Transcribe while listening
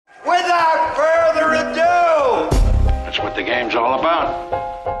Without further ado, That's what the game's all about.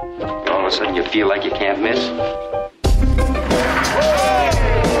 All of a sudden you feel like you can't miss.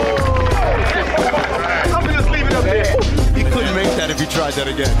 I'm just leave it up there. You couldn't make that if you tried that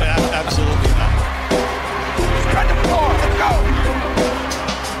again. Absolutely not. Spread the floor. Let's go.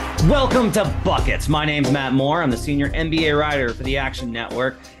 Welcome to Buckets. My name's Matt Moore. I'm the senior NBA writer for the Action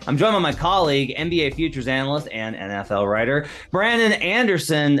Network. I'm joined by my colleague, NBA futures analyst and NFL writer, Brandon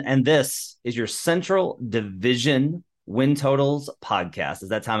Anderson, and this is your Central Division Win Totals podcast. It's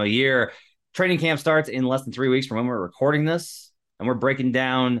that time of year. Training camp starts in less than 3 weeks from when we're recording this, and we're breaking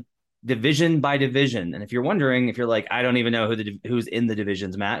down division by division. And if you're wondering, if you're like, I don't even know who's in the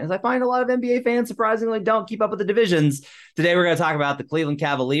divisions, Matt, as I find a lot of NBA fans surprisingly don't keep up with the divisions. Today, we're going to talk about the Cleveland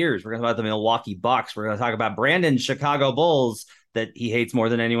Cavaliers. We're going to talk about the Milwaukee Bucks. We're going to talk about Brandon's Chicago Bulls that he hates more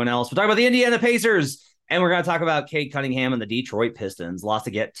than anyone else. We're talking about the Indiana Pacers. And we're going to talk about Cade Cunningham and the Detroit Pistons. Lots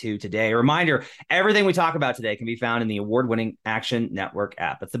to get to today. A reminder, everything we talk about today can be found in the award-winning Action Network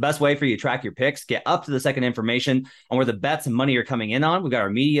app. It's the best way for you to track your picks, get up-to-the-second information on where the bets and money are coming in on. We've got our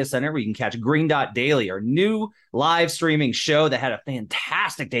media center where you can catch Green Dot Daily, our new live streaming show that had a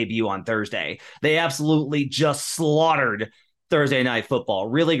fantastic debut on Thursday. They absolutely just slaughtered Thursday Night Football.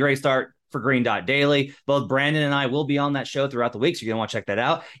 Really great start for Green Dot Daily. Both Brandon and I will be on that show throughout the week, so you're going to want to check that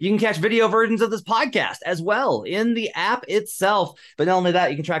out. You can catch video versions of this podcast as well in the app itself. But not only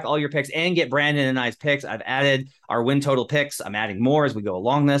that, you can track all your picks and get Brandon and I's picks. I've added our win total picks. I'm adding more as we go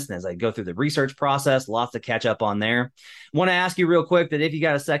along this and as I go through the research process. Lots to catch up on there. Want to ask you real quick that if you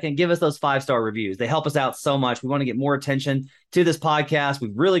got a second, give us those 5-star reviews. They help us out so much. We want to get more attention to this podcast.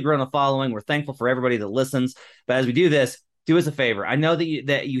 We've really grown a following. We're thankful for everybody that listens. But as we do this, do us a favor. I know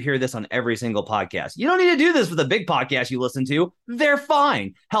that you hear this on every single podcast. You don't need to do this with a big podcast you listen to. They're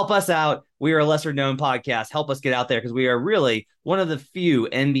fine. Help us out. We are a lesser known podcast. Help us get out there because we are really one of the few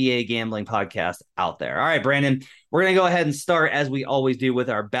NBA gambling podcasts out there. All right, Brandon, we're going to go ahead and start as we always do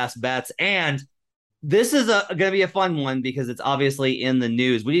with our best bets. And this is going to be a fun one because it's obviously in the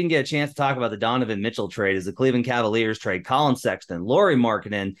news. We didn't get a chance to talk about the Donovan Mitchell trade as the Cleveland Cavaliers trade Colin Sexton, Lauri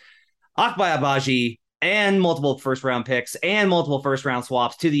Markkanen, Akbay Agbaji, and multiple first-round picks and multiple first-round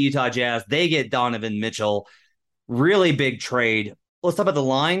swaps to the Utah Jazz. They get Donovan Mitchell. Really big trade. Let's talk about the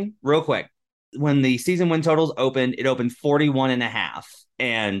line real quick. When the season win totals opened, it opened 41.5.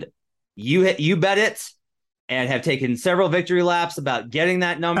 And you bet it and have taken several victory laps about getting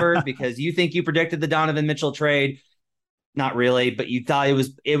that number because you think you predicted the Donovan Mitchell trade. Not really, but you thought it was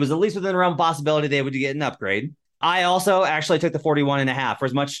at least within the realm of possibility they would get an upgrade. I also actually took the 41.5 for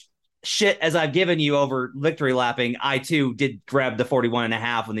as much shit as I've given you over victory lapping. I too did grab the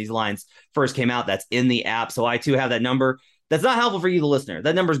 41.5 when these lines first came out. That's in the app. So I too have that number. That's not helpful for you, the listener.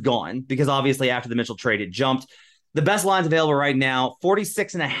 That number's gone because obviously after the Mitchell trade, it jumped. The best lines available right now,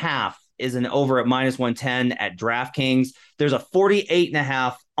 46.5 is an over at -110 at DraftKings. There's a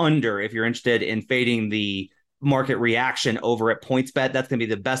 48.5 under if you're interested in fading the market reaction over at PointsBet. That's going to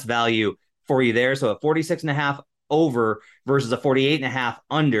be the best value for you there. So a 46.5 over versus a 48.5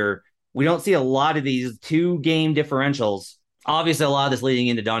 under. We don't see a lot of these 2-game differentials. Obviously, a lot of this leading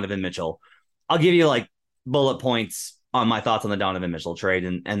into Donovan Mitchell. I'll give you like bullet points on my thoughts on the Donovan Mitchell trade,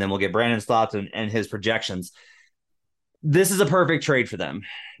 and then we'll get Brandon's thoughts and his projections. This is a perfect trade for them.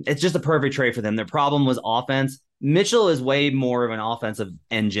 It's just a perfect trade for them. Their problem was offense. Mitchell is way more of an offensive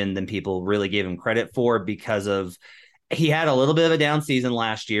engine than people really gave him credit for because of he had a little bit of a down season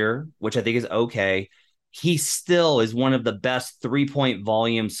last year, which I think is okay. He still is one of the best 3-point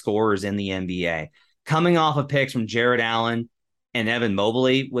volume scorers in the NBA. Coming off of picks from Jared Allen and Evan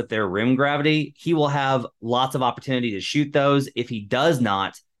Mobley with their rim gravity, he will have lots of opportunity to shoot those. If he does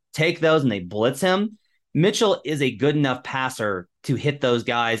not take those and they blitz him, Mitchell is a good enough passer to hit those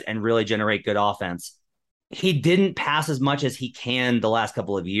guys and really generate good offense. He didn't pass as much as he can the last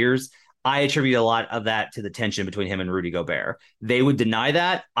couple of years. I attribute a lot of that to the tension between him and Rudy Gobert. They would deny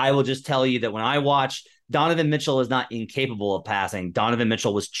that. I will just tell you that when I watch, Donovan Mitchell is not incapable of passing. Donovan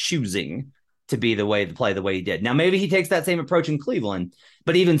Mitchell was choosing to play the way he did. Now, maybe he takes that same approach in Cleveland,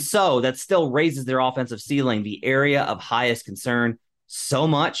 but even so, that still raises their offensive ceiling, the area of highest concern, so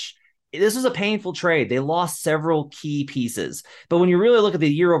much. This was a painful trade. They lost several key pieces. But when you really look at the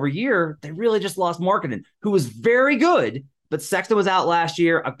year over year, they really just lost Markkanen, who was very good, but Sexton was out last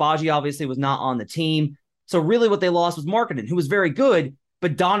year. Agbaji obviously was not on the team. So really what they lost was Markkanen, who was very good,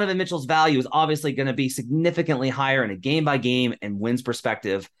 but Donovan Mitchell's value is obviously going to be significantly higher in a game-by-game and wins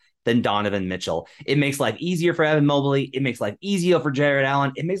perspective than Donovan Mitchell. It makes life easier for Evan Mobley. It makes life easier for Jared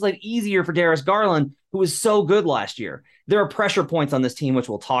Allen. It makes life easier for Darius Garland, who was so good last year. There are pressure points on this team, which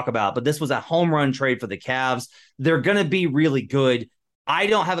we'll talk about, but this was a home run trade for the Cavs. They're going to be really good. I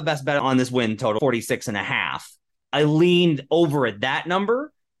don't have a best bet on this win total, 46.5. I leaned over at that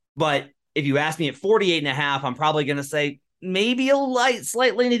number, but if you ask me at 48.5, I'm probably going to say maybe a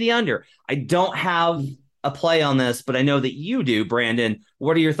slight lean to the under. I don't have a play on this, but I know that you do, Brandon.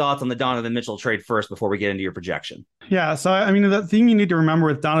 What are your thoughts on the Donovan Mitchell trade first before we get into your projection? Yeah, so I mean, the thing you need to remember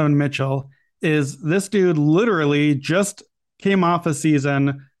with Donovan Mitchell is this dude literally just came off a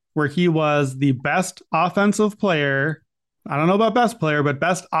season where he was the best offensive player. I don't know about best player, but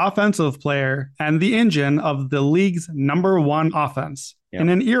best offensive player and the engine of the league's number one offense in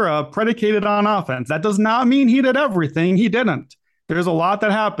an era predicated on offense. That does not mean he did everything. He didn't. There's a lot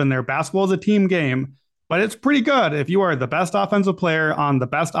that happened there. Basketball is a team game, but it's pretty good if you are the best offensive player on the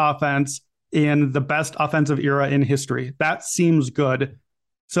best offense in the best offensive era in history. That seems good.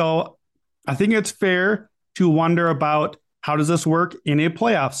 So I think it's fair to wonder about how does this work in a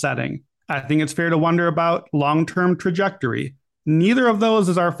playoff setting? I think it's fair to wonder about long-term trajectory. Neither of those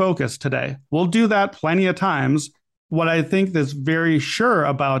is our focus today. We'll do that plenty of times. What I think is very sure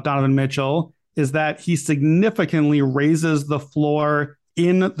about Donovan Mitchell is that he significantly raises the floor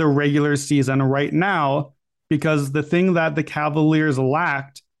in the regular season right now, because the thing that the Cavaliers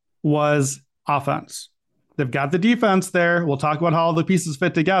lacked was offense. They've got the defense there. We'll talk about how all the pieces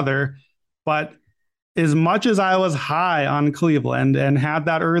fit together. But as much as I was high on Cleveland and had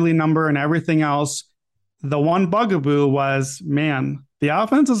that early number and everything else, the one bugaboo was, man, the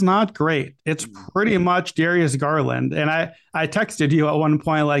offense is not great. It's pretty much Darius Garland. And I texted you at one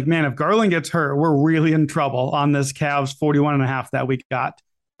point, like, man, if Garland gets hurt, we're really in trouble on this Cavs 41.5 that we got.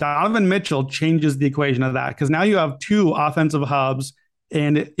 Donovan Mitchell changes the equation of that, because now you have two offensive hubs.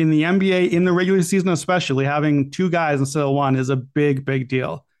 And in the NBA, in the regular season especially, having two guys instead of one is a big, big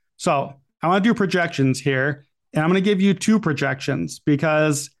deal. So I want to do projections here, and I'm going to give you two projections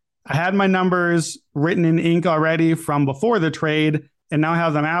because I had my numbers written in ink already from before the trade, and now I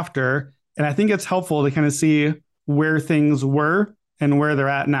have them after. And I think it's helpful to kind of see where things were and where they're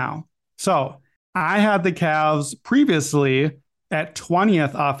at now. So I had the Cavs previously at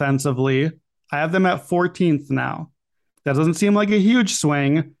 20th offensively. I have them at 14th now. That doesn't seem like a huge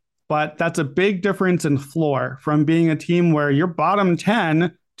swing, but that's a big difference in floor from being a team where you're bottom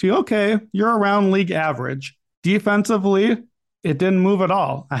 10 to, okay, you're around league average. Defensively, it didn't move at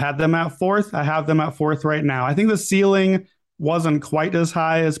all. I had them at fourth. I have them at fourth right now. I think the ceiling wasn't quite as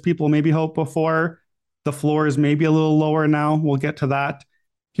high as people maybe hoped before. The floor is maybe a little lower now. We'll get to that.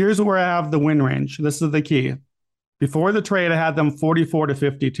 Here's where I have the win range. This is the key. Before the trade, I had them 44 to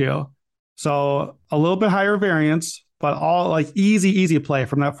 52. So a little bit higher variance, but all like easy play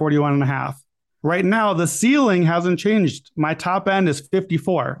from that 41.5. Right now, the ceiling hasn't changed. My top end is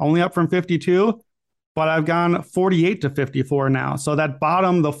 54, only up from 52, but I've gone 48 to 54 now. So that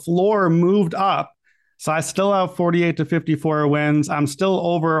bottom, the floor moved up. So I still have 48 to 54 wins. I'm still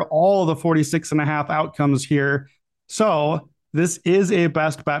over all the 46.5 outcomes here. So this is a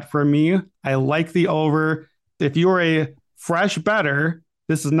best bet for me. I like the over. If you are a fresh bettor,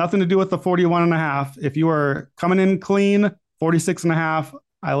 this has nothing to do with the 41.5. If you are coming in clean, 46.5,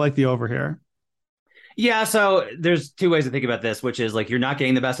 I like the over here. Yeah, so there's two ways to think about this, which is like you're not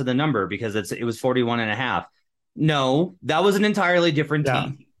getting the best of the number because it was 41.5. No, that was an entirely different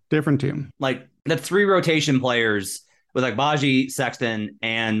team. Different team. Like the three rotation players with like Baji, Sexton,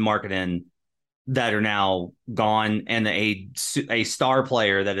 and Markkanen that are now gone, and a star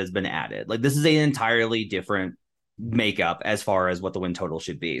player that has been added. Like this is an entirely different makeup as far as what the win total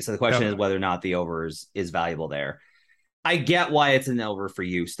should be. So the question is whether or not the over is valuable there. I get why it's an over for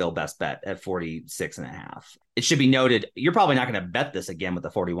you, still best bet at 46.5. It should be noted, you're probably not going to bet this again with the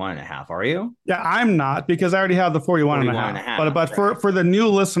 41.5, are you? Yeah, I'm not, because I already have the 41.5. But for the new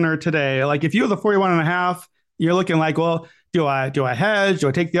listener today, like if you have the 41.5, you're looking like, well, do I hedge? Do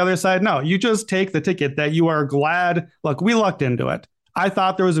I take the other side? No, you just take the ticket that you are glad. Look, we lucked into it. I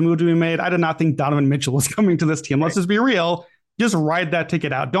thought there was a move to be made. I did not think Donovan Mitchell was coming to this team. Let's just be real. Just ride that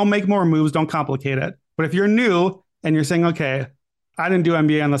ticket out. Don't make more moves. Don't complicate it. But if you're new and you're saying, okay, I didn't do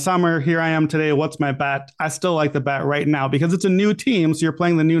NBA in the summer. Here I am today. What's my bet? I still like the bet right now because it's a new team. So you're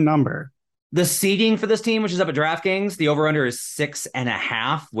playing the new number. The seeding for this team, which is up at DraftKings, the over-under is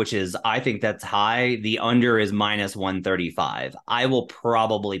 6.5, which is, I think that's high. The under is minus 135. I will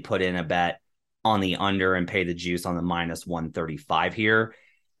probably put in a bet on the under and pay the juice on the minus 135 here.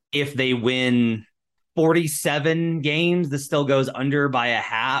 If they win 47 games, this still goes under by a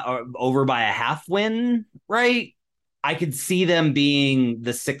half or over by a half win, right? I could see them being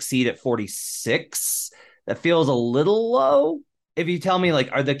the 6th seed at 46. That feels a little low. If you tell me,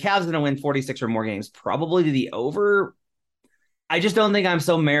 like, are the Cavs going to win 46 or more games? Probably to the over. I just don't think I'm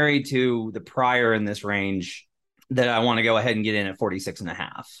so married to the prior in this range that I want to go ahead and get in at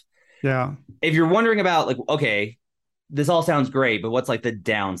 46.5. Yeah. If you're wondering about like, okay, this all sounds great, but what's like the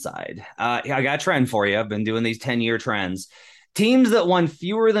downside? I got a trend for you. I've been doing these 10-year trends. Teams that won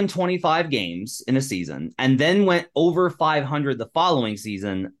fewer than 25 games in a season and then went over 500 the following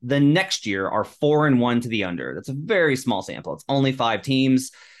season, the next year are 4-1 to the under. That's a very small sample. It's only 5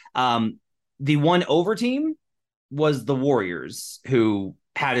 teams. The one over team was the Warriors, who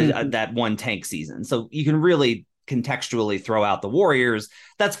had that one tank season. So you can really contextually throw out the Warriors.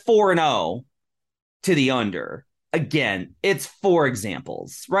 That's 4-0 to the under. Again, it's 4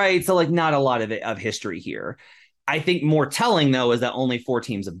 examples, right? So like not a lot of history here. I think more telling, though, is that only 4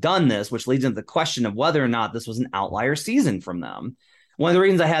 teams have done this, which leads into the question of whether or not this was an outlier season from them. One of the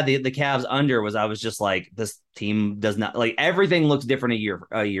reasons I had the Cavs under was I was just like, this team does not, like, everything looks different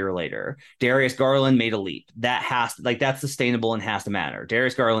a year later. Darius Garland made a leap. That's sustainable and has to matter.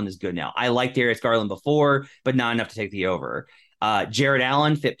 Darius Garland is good now. I liked Darius Garland before, but not enough to take the over. Jared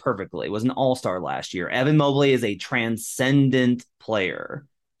Allen fit perfectly, was an all-star last year. Evan Mobley is a transcendent player.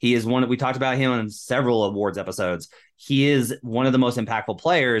 He is we talked about him on several awards episodes. He is one of the most impactful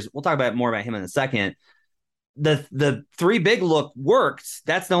players. We'll talk more about him in a second. The 3 big look worked.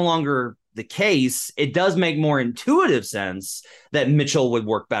 That's no longer the case. It does make more intuitive sense that Mitchell would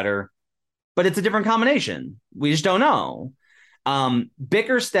work better, but it's a different combination. We just don't know. JB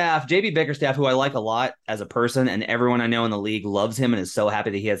Bickerstaff, who I like a lot as a person, and everyone I know in the league loves him and is so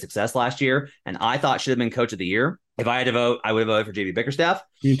happy that he had success last year, and I thought should have been coach of the year. If I had to vote, I would vote for JB Bickerstaff.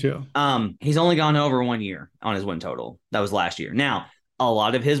 Me too. He's only gone over 1 year on his win total. That was last year. Now, a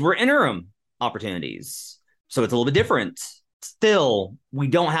lot of his were interim opportunities, so it's a little bit different. Still, we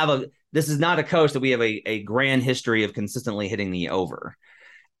don't have this is not a coach that we have a grand history of consistently hitting the over.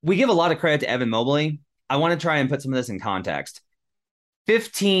 We give a lot of credit to Evan Mobley. I want to try and put some of this in context.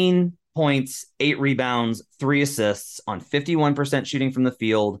 15 points, 8 rebounds, 3 assists on 51% shooting from the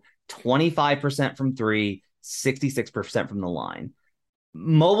field, 25% from 3, 66% from the line.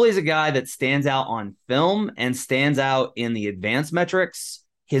 Mobley's a guy that stands out on film and stands out in the advanced metrics.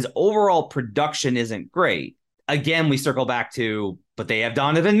 His overall production isn't great. Again, we circle back to, but they have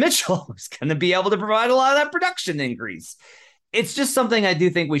Donovan Mitchell, who's going to be able to provide a lot of that production increase. It's just something I do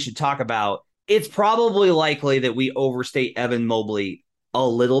think we should talk about. It's probably likely that we overstate Evan Mobley a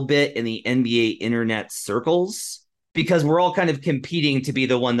little bit in the NBA internet circles because we're all kind of competing to be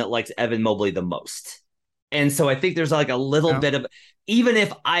the one that likes Evan Mobley the most. And so I think there's like a little bit of, even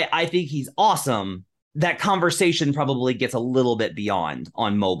if I think he's awesome, that conversation probably gets a little bit beyond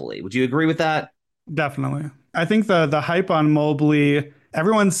on Mobley. Would you agree with that? Definitely. I think the hype on Mobley,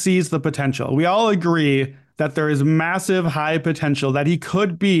 everyone sees the potential. We all agree that there is massive high potential, that he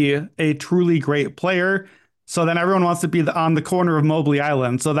could be a truly great player. So then everyone wants to be on the corner of Mobley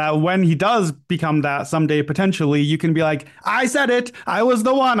Island so that when he does become that someday, potentially, you can be like, I said it. I was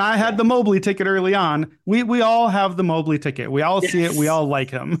the one. I had the Mobley ticket early on. We all have the Mobley ticket. We all see it. We all like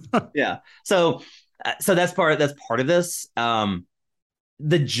him. Yeah. So that's part of this. The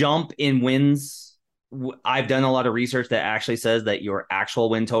jump in wins. I've done a lot of research that actually says that your actual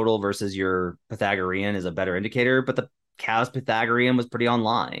win total versus your Pythagorean is a better indicator, but the Cavs Pythagorean was pretty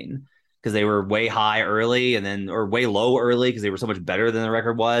online because they were way high early or way low early because they were so much better than the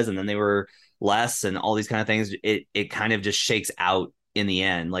record was. And then they were less and all these kind of things. It kind of just shakes out in the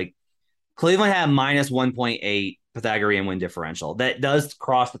end. Like Cleveland had minus 1.8 Pythagorean win differential. That does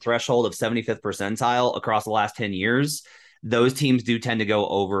cross the threshold of 75th percentile across the last 10 years. Those teams do tend to go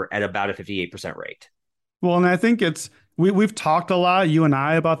over at about a 58% rate. Well, and I think we've talked a lot, you and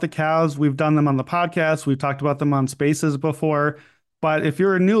I, about the Cavs. We've done them on the podcast. We've talked about them on Spaces before. But if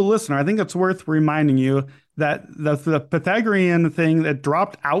you're a new listener, I think it's worth reminding you that the Pythagorean thing that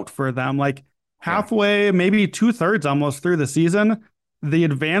dropped out for them, like halfway, maybe 2/3 almost through the season, the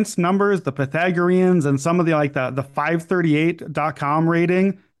advanced numbers, the Pythagoreans, and some of the 538.com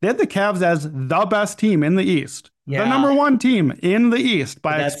rating, they had the Cavs as the best team in the East, the number 1 team in the East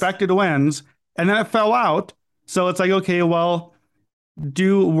by expected wins. And then it fell out. So it's like, okay, well,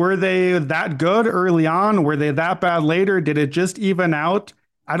 were they that good early on? Were they that bad later? Did it just even out?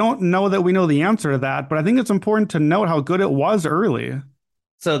 I don't know that we know the answer to that, but I think it's important to note how good it was early.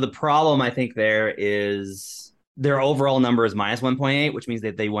 So the problem I think there is their overall number is minus 1.8, which means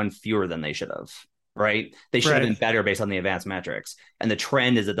that they won fewer than they should have, right? They should have been better based on the advanced metrics. And the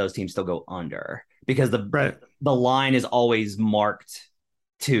trend is that those teams still go under because the line is always marked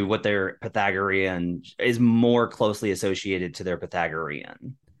to what their Pythagorean is more closely associated to their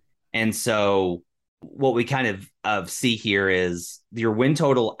Pythagorean. And so what we kind of see here is your win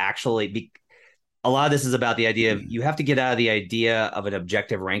total actually a lot of this is about the idea of you have to get out of the idea of an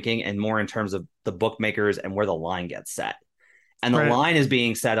objective ranking and more in terms of the bookmakers and where the line gets set. And the line is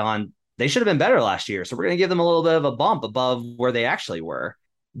being set on, they should have been better last year. So we're going to give them a little bit of a bump above where they actually were.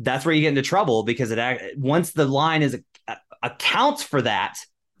 That's where you get into trouble because once the line accounts for that.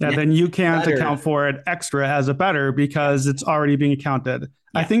 Yeah, then you can't account for it extra as a better because it's already being accounted.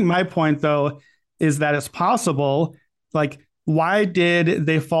 Yeah. I think my point, though, is that it's possible. Like, why did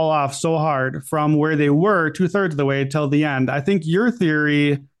they fall off so hard from where they were 2/3 of the way till the end? I think your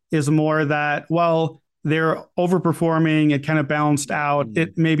theory is more that, well, they're overperforming. It kind of balanced out.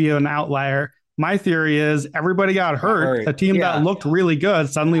 It may be an outlier. My theory is everybody got hurt. A team that looked really good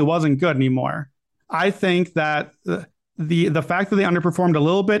suddenly wasn't good anymore. I think that the fact that they underperformed a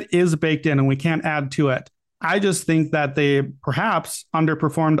little bit is baked in and we can't add to it. I just think that they perhaps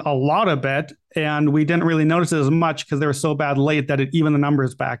underperformed a lot a bit and we didn't really notice it as much because they were so bad late that it even the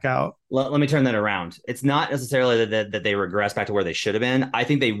numbers back out. Let me turn that around. It's not necessarily that they regress back to where they should have been. I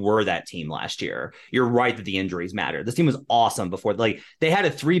think they were that team last year. You're right that the injuries matter. This team was awesome before. Like, they had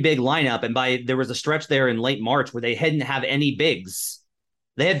a 3-big lineup, and there was a stretch there in late March where they didn't have any bigs.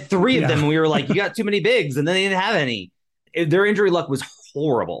 They had 3 of them, and we were like, you got too many bigs, and then they didn't have any. Their injury luck was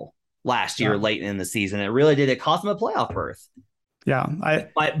horrible last year, late in the season. It really did. It cost them a playoff berth. Yeah.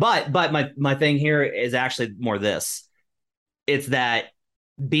 But my thing here is actually more this. It's that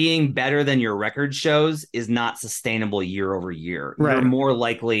being better than your record shows is not sustainable year over year. Right. You're more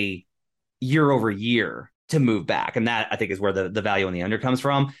likely year over year to move back. And that, I think, is where the value in the under comes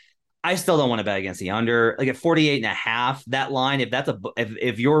from. I still don't want to bet against the under. Like at 48.5, that line,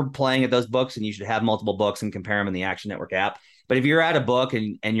 if you're playing at those books, and you should have multiple books and compare them in the Action Network app. But if you're at a book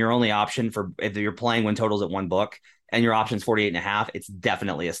and your only option if you're playing when totals at one book and your option's 48.5, it's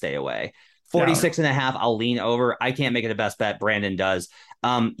definitely a stay away. 46.5, I'll lean over. I can't make it a best bet. Brandon does.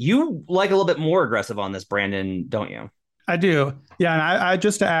 You like a little bit more aggressive on this, Brandon, don't you? I do. Yeah. And I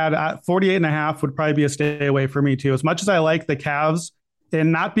just to add, 48.5 would probably be a stay away for me too. As much as I like the Cavs,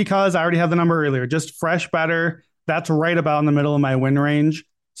 and not because I already had the number earlier, just fresh better. That's right about in the middle of my win range.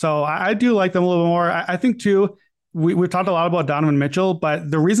 So I do like them a little bit more. I think too, we've talked a lot about Donovan Mitchell, but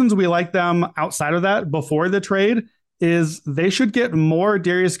the reasons we like them outside of that before the trade is they should get more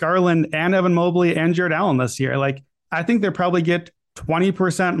Darius Garland and Evan Mobley and Jared Allen this year. Like, I think they probably get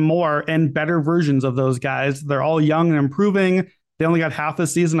 20% more and better versions of those guys. They're all young and improving. They only got half a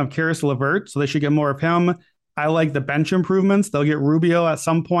season of Karis LeVert, so they should get more of him. I like the bench improvements. They'll get Rubio at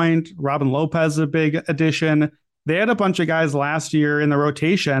some point. Robin Lopez is a big addition. They had a bunch of guys last year in the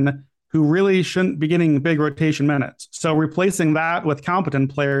rotation who really shouldn't be getting big rotation minutes. So replacing that with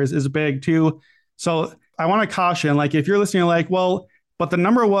competent players is big too. So I want to caution, like, if you're listening, like, well, but the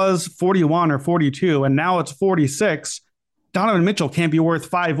number was 41 or 42, and now it's 46. Donovan Mitchell can't be worth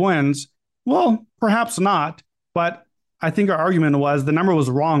 5 wins. Well, perhaps not. But I think our argument was the number was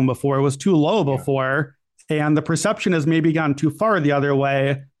wrong before. It was too low before. And the perception has maybe gone too far the other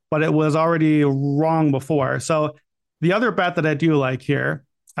way, but it was already wrong before. So the other bet that I do like here,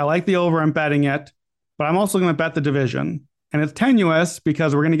 I like the over. I'm betting it, but I'm also going to bet the division. And it's tenuous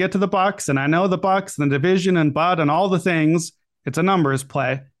because we're going to get to the Bucks, and I know the Bucks and the division and Bud and all the things. It's a numbers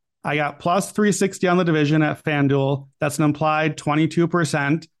play. I got plus 360 on the division at FanDuel. That's an implied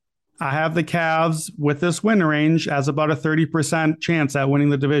 22%. I have the Cavs with this win range as about a 30% chance at winning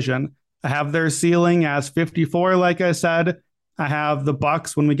the division. I have their ceiling as 54, like I said. I have the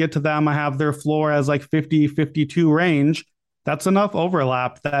Bucks, when we get to them, I have their floor as like 50, 52 range. That's enough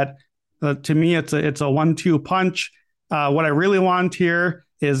overlap that to me, it's a 1-2 punch. What I really want here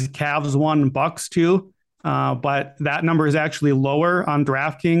is Cavs 1, Bucks 2. But that number is actually lower on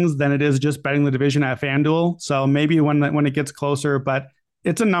DraftKings than it is just betting the division at FanDuel. So maybe when it gets closer, but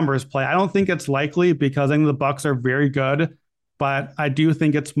it's a numbers play. I don't think it's likely because I think the Bucks are very good. But I do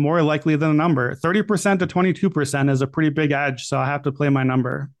think it's more likely than a number. 30% to 22% is a pretty big edge, so I have to play my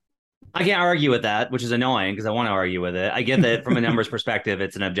number. I can't argue with that, which is annoying because I want to argue with it. I get that from a numbers perspective,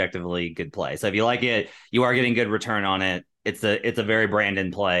 it's an objectively good play. So if you like it, you are getting good return on it. It's a very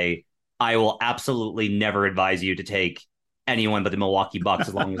Brandon play. I will absolutely never advise you to take anyone but the Milwaukee Bucks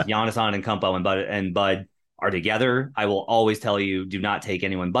as long as Giannis Antetokounmpo and Bud are together. I will always tell you, do not take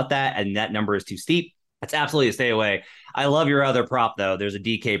anyone but that, and that number is too steep. That's absolutely a stay away. I love your other prop, though. There's a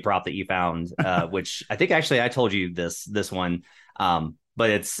DK prop that you found, which I think actually I told you this one.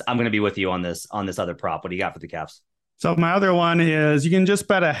 But I'm going to be with you on this other prop. What do you got for the Cavs? So my other one is you can just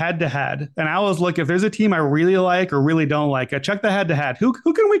bet a head-to-head. And I always look, if there's a team I really like or really don't like, I check the head-to-head. Who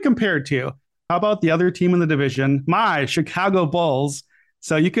can we compare it to? How about the other team in the division? My Chicago Bulls.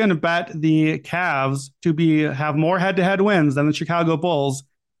 So you can bet the Cavs to have more head-to-head wins than the Chicago Bulls.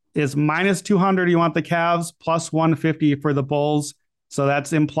 is minus 200. You want the Cavs, plus 150 for the Bulls. So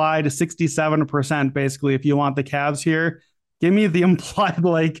that's implied 67% basically if you want the Cavs here. Give me the implied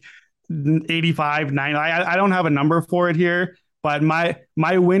like 85, 90. I don't have a number for it here, but my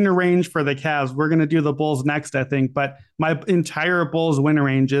win range for the Cavs, we're going to do the Bulls next, I think, but my entire Bulls win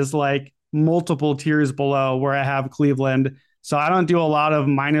range is like multiple tiers below where I have Cleveland. So I don't do a lot of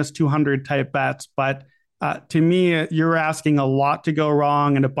minus 200 type bets, but to me, you're asking a lot to go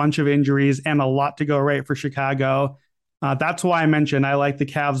wrong and a bunch of injuries and a lot to go right for Chicago. That's why I mentioned I like the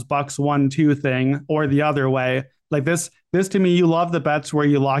Cavs Bucks 1-2 thing, or the other way. Like this to me, you love the bets where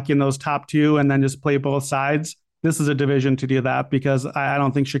you lock in those top two and then just play both sides. This is a division to do that because I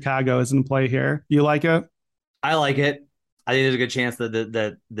don't think Chicago is in play here. You like it? I like it. I think there's a good chance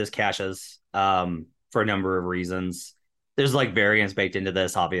that this cashes for a number of reasons. There's like variance baked into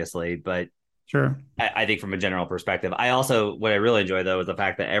this, obviously, but sure. I think from a general perspective, what I really enjoy though is the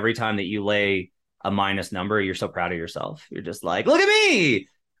fact that every time that you lay a minus number, you're so proud of yourself. You're just like, look at me,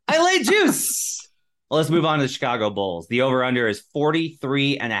 I laid juice. Well, let's move on to the Chicago Bulls. The over-under is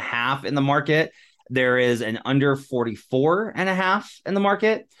 43.5 in the market. There is an under 44.5 in the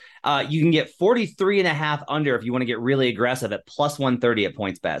market. You can get 43.5 under if you want to get really aggressive at plus 130 at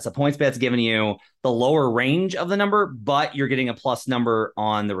PointsBet. So PointsBet's giving you the lower range of the number, but you're getting a plus number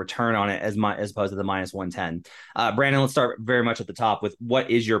on the return on it as opposed to the minus 110. Brandon, let's start very much at the top with what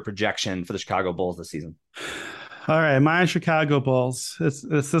is your projection for the Chicago Bulls this season? All right, my Chicago Bulls.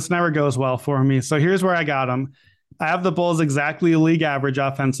 This never goes well for me. So here's where I got them. I have the Bulls exactly league average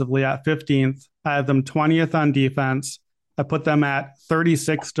offensively at 15th. I have them 20th on defense. I put them at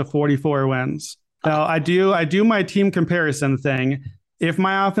 36 to 44 wins. Now I do my team comparison thing. If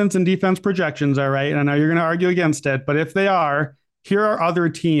my offense and defense projections are right, and I know you're going to argue against it, but if they are, here are other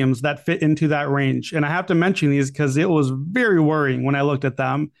teams that fit into that range. And I have to mention these because it was very worrying when I looked at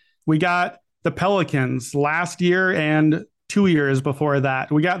them. We got the Pelicans last year and 2 years before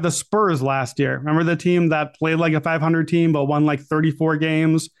that. We got the Spurs last year. Remember the team that played like a 500 team but won like 34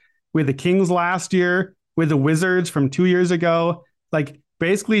 games? We had the Kings last year. With the Wizards from 2 years ago. Like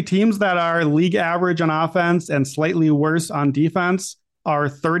basically teams that are league average on offense and slightly worse on defense are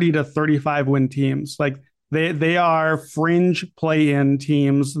 30 to 35 win teams. Like they are fringe play-in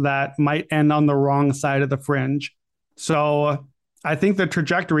teams that might end on the wrong side of the fringe. So I think the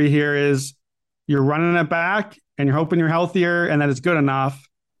trajectory here is you're running it back and you're hoping you're healthier and that it's good enough.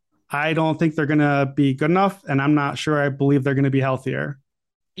 I don't think they're going to be good enough, and I'm not sure I believe they're going to be healthier.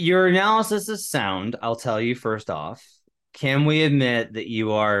 Your analysis is sound, I'll tell you first off. Can we admit that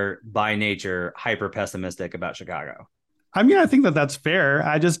you are, by nature, hyper pessimistic about Chicago? I mean, I think that that's fair.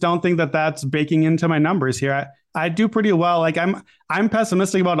 I just don't think that that's baking into my numbers here. I do pretty well. Like I'm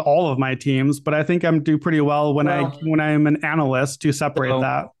pessimistic about all of my teams, but I think I'm do pretty well when I'm an analyst to separate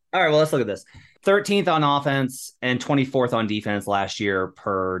that. All right, well, let's look at this. 13th on offense and 24th on defense last year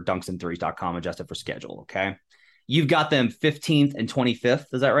per dunksandthrees.com adjusted for schedule, okay? You've got them 15th and 25th.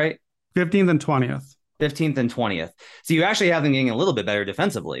 Is that right? 15th and 20th. 15th and 20th. So you actually have them getting a little bit better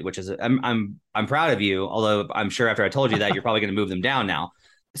defensively, which is I'm proud of you. Although I'm sure after I told you that, you're probably going to move them down now.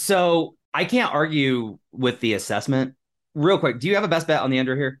 So I can't argue with the assessment. Real quick, do you have a best bet on the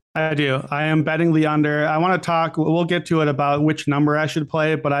under here? I do. I am betting the under. I want to talk. We'll get to it about which number I should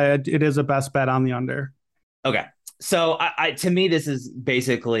play, but it is a best bet on the under. Okay. So to me, this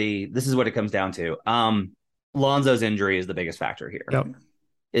is what it comes down to. Lonzo's injury is the biggest factor here. Yep.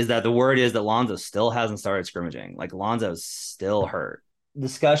 Is that the word is that Lonzo still hasn't started scrimmaging. Like Lonzo's still hurt.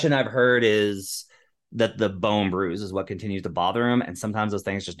 Discussion I've heard is that the bone bruise is what continues to bother him. And sometimes those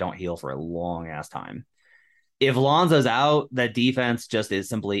things just don't heal for a long ass time. If Lonzo's out, that defense just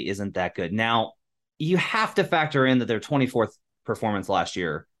isn't that good. Now, you have to factor in that their 24th performance last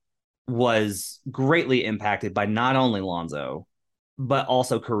year was greatly impacted by not only Lonzo, but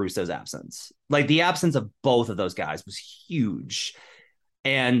also Caruso's absence. Like the absence of both of those guys was huge.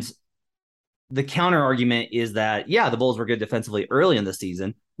 And the counter argument is that, yeah, the Bulls were good defensively early in the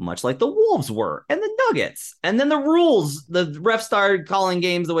season, much like the Wolves were and the Nuggets. And then the refs started calling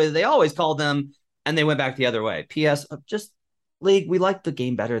games the way that they always called them, and they went back the other way. P.S. Just league, we like the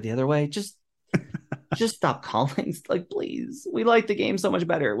game better the other way. Just stop calling. Like, please. We like the game so much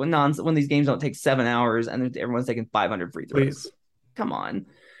better when these games don't take 7 hours and everyone's taking 500 free throws. Please. Come on.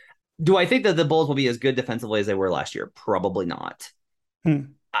 Do I think that the Bulls will be as good defensively as they were last year? Probably not.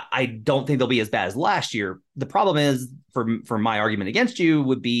 I don't think they'll be as bad as last year. The problem is, for my argument against you,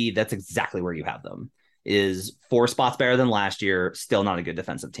 would be that's exactly where you have them. Is 4 spots better than last year, still not a good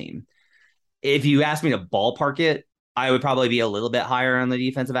defensive team. If you ask me to ballpark it, I would probably be a little bit higher on the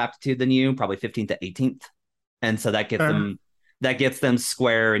defensive aptitude than you, probably 15th to 18th. And so that gets them that gets them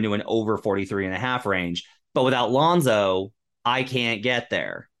square into an over 43.5 range. But without Lonzo, I can't get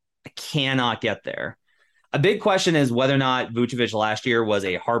there. I cannot get there. A big question is whether or not Vucevic last year was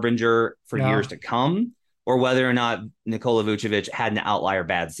a harbinger for years to come, or whether or not Nikola Vucevic had an outlier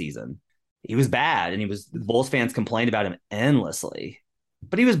bad season. He was bad, and Bulls fans complained about him endlessly,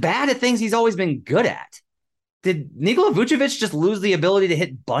 but he was bad at things he's always been good at. Did Nikola Vucevic just lose the ability to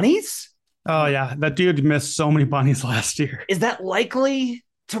hit bunnies? Oh yeah, that dude missed so many bunnies last year. Is that likely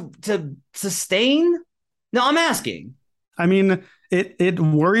to sustain? No, I'm asking. I mean, it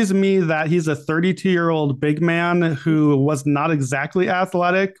worries me that he's a 32-year-old big man who was not exactly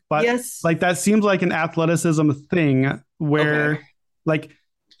athletic, but like that seems like an athleticism thing where like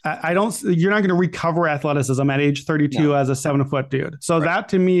I don't, you're not going to recover athleticism at age 32 as a 7-foot dude. So that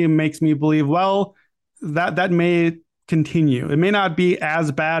to me makes me believe, well, that may continue. It may not be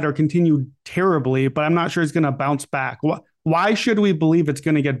as bad or continue terribly, but I'm not sure it's going to bounce back. Why should we believe it's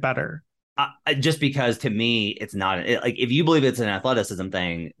going to get better? Just because to me, it's not like if you believe it's an athleticism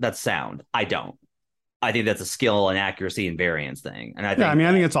thing, that's sound. I don't. I think that's a skill and accuracy and variance thing. And I think,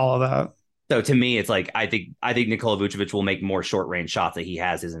 I think it's all of that. So to me, it's like I think Nikola Vucevic will make more short range shots that he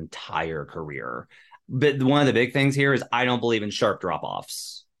has his entire career. But one of the big things here is I don't believe in sharp drop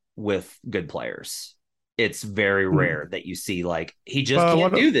offs with good players. It's very rare that you see like he just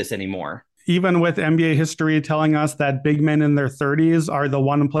can't do this anymore. Even with NBA history telling us that big men in their 30s are the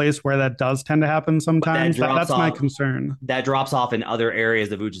one place where that does tend to happen sometimes. That's my concern. That drops off in other areas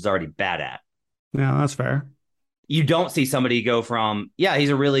that Vucevic is already bad at. Yeah, that's fair. You don't see somebody go from,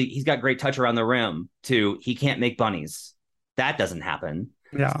 he's got great touch around the rim to he can't make bunnies. That doesn't happen.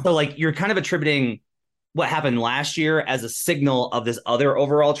 Yeah. So like you're kind of attributing what happened last year as a signal of this other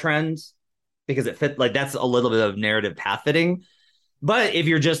overall trend because it fit like that's a little bit of narrative path fitting. But if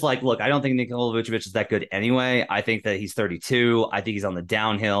you're just like, look, I don't think Nikola Vucevic is that good anyway. I think that he's 32. I think he's on the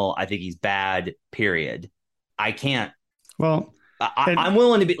downhill. I think he's bad, period. I can't. Well, I'm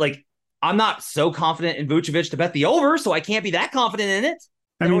willing to be like, I'm not so confident in Vucevic to bet the over, so I can't be that confident in it.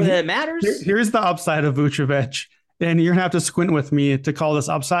 I mean, that it matters. Here's the upside of Vucevic, and you're going to have to squint with me to call this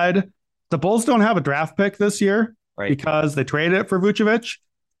upside. The Bulls don't have a draft pick this year because they traded it for Vucevic.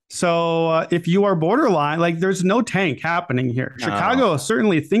 So if you are borderline, like there's no tank happening here. No. Chicago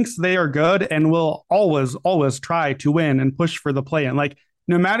certainly thinks they are good and will always try to win and push for the play-in. Like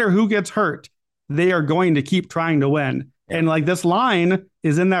no matter who gets hurt, they are going to keep trying to win. Yeah. And like this line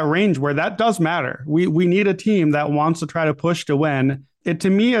is in that range where that does matter. We need a team that wants to try to push to win. To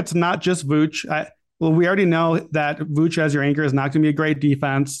me, it's not just Vooch. We already know that Vooch as your anchor is not going to be a great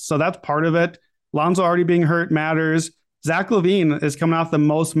defense. So that's part of it. Lonzo already being hurt matters. Zach LaVine is coming off the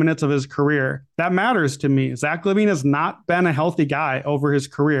most minutes of his career. That matters to me. Zach LaVine has not been a healthy guy over his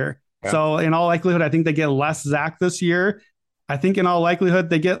career. Yeah. So in all likelihood, I think they get less Zach this year. I think in all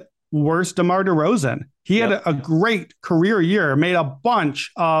likelihood, they get worse DeMar DeRozan. He had a great career year, made a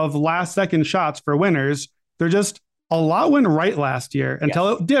bunch of last second shots for winners. They're just a lot went right last year until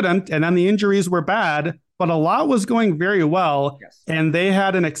it didn't. And then the injuries were bad. But a lot was going very well, and they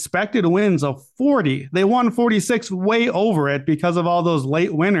had an expected wins of 40. They won 46, way over it because of all those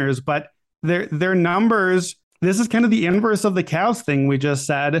late winners. But their numbers, this is kind of the inverse of the Cavs thing we just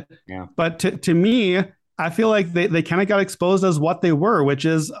said. Yeah. But to me, I feel like they kind of got exposed as what they were, which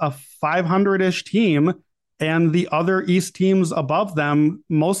is a 500-ish team, and the other East teams above them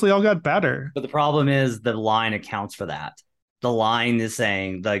mostly all got better. But the problem is the line accounts for that. The line is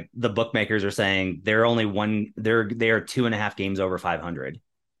saying, like the bookmakers are saying, they are 2.5 games over 500,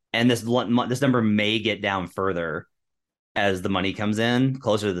 and this number may get down further as the money comes in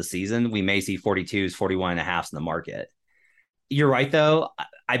closer to the season. We may see 42s, 41.5s in the market. You're right, though.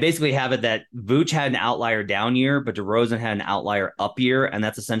 I basically have it that Vooch had an outlier down year, but DeRozan had an outlier up year, and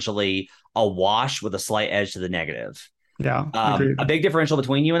that's essentially a wash with a slight edge to the negative. Yeah. A big differential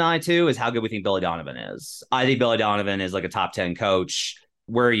between you and I, too, is how good we think Billy Donovan is. I think Billy Donovan is like a top 10 coach.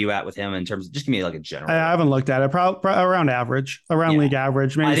 Where are you at with him in terms of just give me like a general? I haven't looked at it. Probably around average, league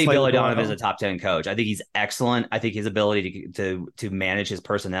average. Maybe I think Billy Donovan is a top 10 coach. I think he's excellent. I think his ability to manage his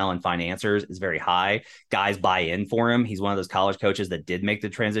personnel and financiers is very high. Guys buy in for him. He's one of those college coaches that did make the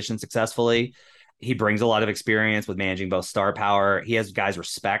transition successfully. He brings a lot of experience with managing both star power. He has guys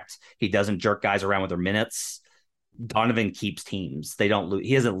respect. He doesn't jerk guys around with their minutes. Donovan keeps teams. They don't lose.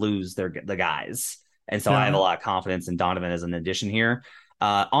 He doesn't lose the guys. And so I have a lot of confidence in Donovan as an addition here.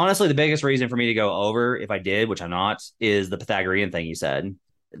 Honestly, the biggest reason for me to go over, if I did, which I'm not, is the Pythagorean thing you said.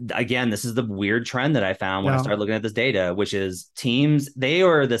 Again, this is the weird trend that I found when I started looking at this data, which is teams, they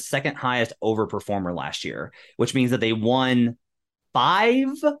are the second highest overperformer last year, which means that they won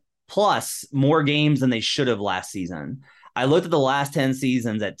 5+ more games than they should have last season. I looked at the last 10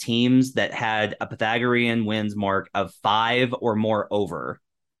 seasons at teams that had a Pythagorean wins mark of 5 or more over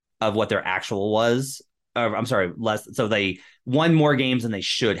of what their actual was. I'm sorry, less. So they won more games than they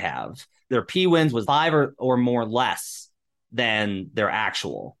should have. Their P wins was 5 or more less than their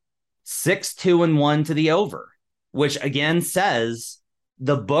actual. 6-2-1 to the over, which again says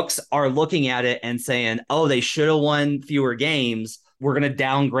the books are looking at it and saying, oh, they should have won fewer games. We're going to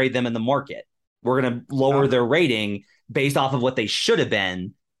downgrade them in the market. We're going to lower their rating based off of what they should have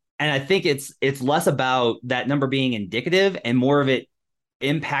been. And I think it's less about that number being indicative and more of it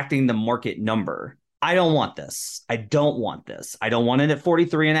impacting the market number. I don't want this. I don't want this. I don't want it at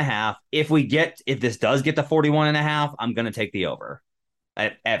 43.5. If this does get to 41.5, I'm going to take the over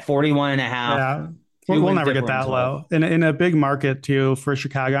at 41.5. Yeah. We'll never get that low in a big market too for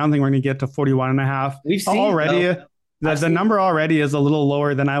Chicago. I don't think we're going to get to 41.5. We've seen already the number already is a little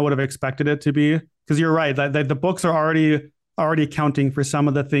lower than I would have expected it to be, because you're right that the books are already accounting for some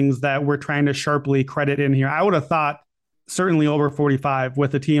of the things that we're trying to sharply credit in here. I would have thought certainly over 45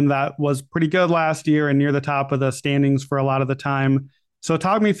 with a team that was pretty good last year and near the top of the standings for a lot of the time. So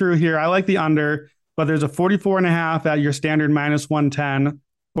talk me through here. I like the under, but there's a 44.5 at your standard -110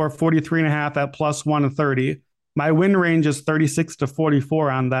 or 43.5 at +130. My win range is 36 to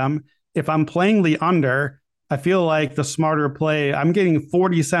 44 on them. If I'm playing the under, I feel like the smarter play, I'm getting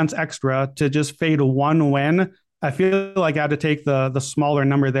 40 cents extra to just fade one win. I feel like I had to take the smaller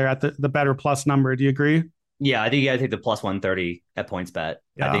number there at the better plus number. Do you agree? Yeah, I think you got to take the +130 at PointsBet.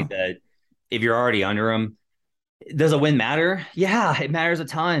 Yeah. I think that if you're already under them, does a win matter? Yeah, it matters a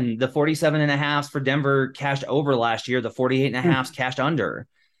ton. The 47.5s for Denver cashed over last year. The 48.5s cashed under.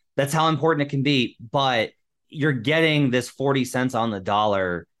 That's how important it can be. But you're getting this 40 cents on the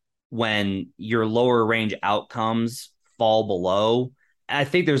dollar when your lower range outcomes fall below. I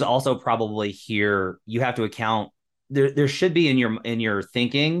think there's also probably here you have to account. There should be in your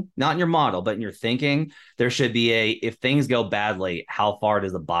thinking, not in your model, but in your thinking, there should be if things go badly, how far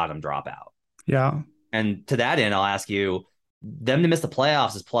does the bottom drop out? Yeah. And to that end, I'll ask you, them to miss the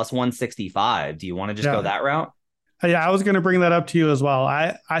playoffs is +165. Do you want to just go that route? Yeah, I was going to bring that up to you as well.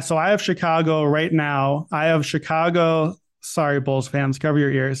 So I have Chicago right now. I have Chicago. Sorry, Bulls fans, cover your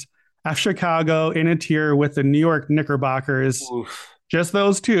ears. I have Chicago in a tier with the New York Knickerbockers. Oof. Just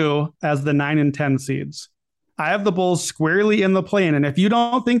those two as the 9 and 10 seeds. I have the Bulls squarely in the play-in. And if you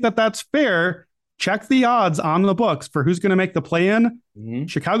don't think that that's fair, check the odds on the books for who's going to make the play-in. Mm-hmm.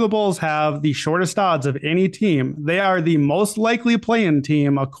 Chicago Bulls have the shortest odds of any team. They are the most likely play-in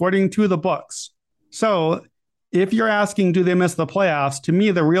team according to the books. So if you're asking, do they miss the playoffs? To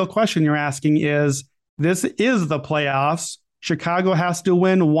me, the real question you're asking is, this is the playoffs. Chicago has to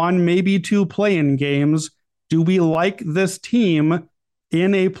win 1, maybe 2 play-in games. Do we like this team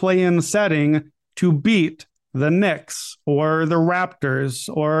in a play-in setting to beat the Knicks or the Raptors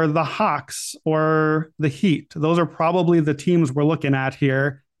or the Hawks or the Heat? Those are probably the teams we're looking at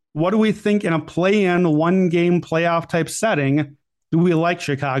here. What do we think in a play-in 1-game playoff type setting? Do we like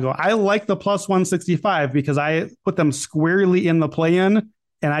Chicago? I like the +165 because I put them squarely in the play-in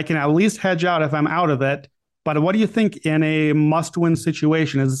and I can at least hedge out if I'm out of it. But what do you think in a must-win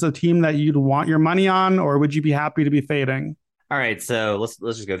situation? Is this a team that you'd want your money on, or would you be happy to be fading? All right, so let's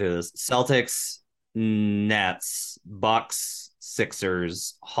just go through this. Celtics, Nets, Bucks,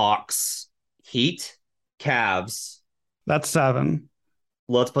 Sixers, Hawks, Heat, Cavs. That's 7.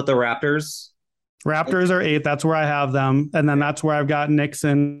 Let's put the Raptors. Raptors are 8. That's where I have them. And then that's where I've got Knicks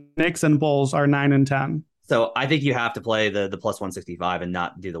and Bulls are 9 and 10. So I think you have to play the +165 and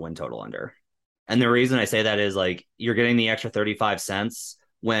not do the win total under. And the reason I say that is, like, you're getting the extra 35 cents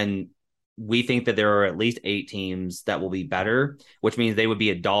when we think that there are at least 8 teams that will be better, which means they would be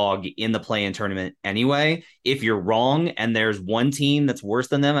a dog in the play-in tournament anyway. If you're wrong and there's one team that's worse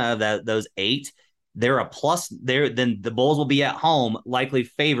than them out of those 8, they're a plus there, then the Bulls will be at home, likely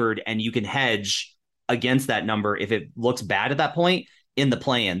favored, and you can hedge against that number if it looks bad at that point in the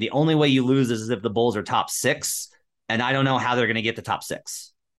play-in. The only way you lose is if the Bulls are top 6, and I don't know how they're going to get to top 6.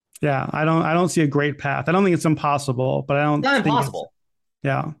 Yeah, I don't see a great path. I don't think it's impossible, but I don't. It's not impossible.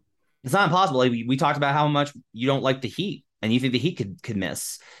 Yeah, it's not impossible. Like, we talked about how much you don't like the Heat, and you think the Heat could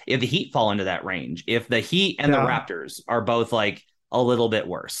miss if the Heat fall into that range. If the Heat and the Raptors are both like a little bit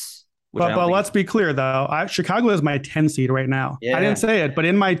worse. But let's be clear though, Chicago is my 10 seed right now. Yeah. I didn't say it, but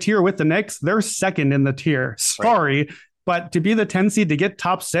in my tier with the Knicks, they're second in the tier. Sorry, right. But to be the 10 seed to get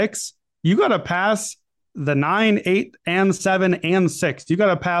top 6, you got to pass the 9, 8, and 7, and 6. You got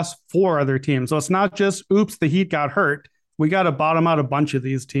to pass 4 other teams. So it's not just, oops, the Heat got hurt. We got to bottom out a bunch of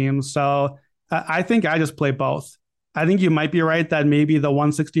these teams. So I think I just play both. I think you might be right that maybe the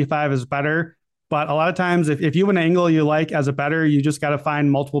 165 is better, But a lot of times, if you have an angle you like as a bettor, you just got to find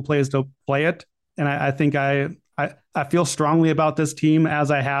multiple plays to play it. And I think I feel strongly about this team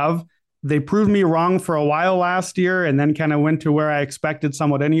as I have. They proved me wrong for a while last year and then kind of went to where I expected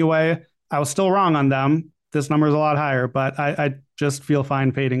somewhat anyway. I was still wrong on them. This number is a lot higher, but I just feel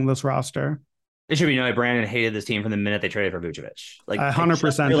fine fading this roster. It should be noted, Brandon hated this team from the minute they traded for Vucevic. Like,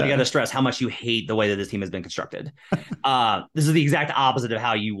 100%. Really got to stress how much you hate the way that this team has been constructed. This is the exact opposite of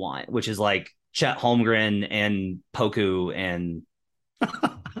how you want, which is like Chet Holmgren and Poku and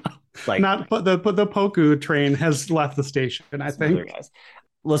like not the Poku train has left the station. I think.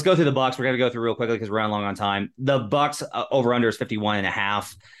 Let's go through the Bucks. We're going to go through real quickly because we're running long on time. The Bucks over under is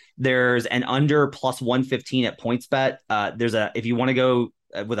 51.5. There's an under plus 115 at PointsBet. If you want to go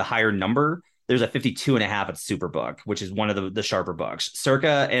with a higher number, there's a 52.5 at Superbook, which is one of the sharper books.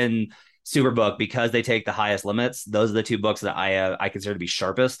 Circa and Superbook, because they take the highest limits, those are the two books that I consider to be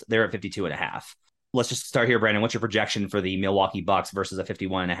sharpest. They're at 52.5. Let's just start here, Brandon. What's your projection for the Milwaukee Bucks versus a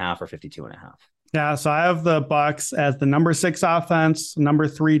 51.5 or 52.5? Yeah, so I have the Bucks as the number 6 offense, number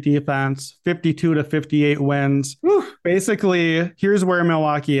 3 defense, 52 to 58 wins. Whew. Basically, here's where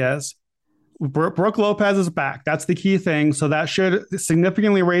Milwaukee is. Brook Lopez is back. That's the key thing. So that should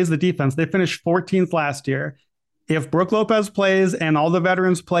significantly raise the defense. They finished 14th last year. If Brook Lopez plays and all the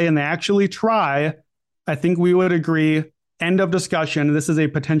veterans play and they actually try, I think we would agree. End of discussion. This is a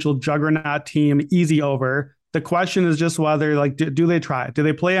potential juggernaut team, easy over. The question is just whether, like, do they try? Do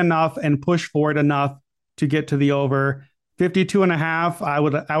they play enough and push forward enough to get to the over? 52.5, I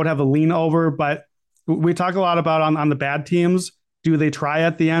would have a lean over, but we talk a lot about on the bad teams. Do they try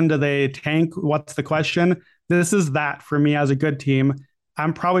at the end? Do they tank? What's the question? This is that for me as a good team.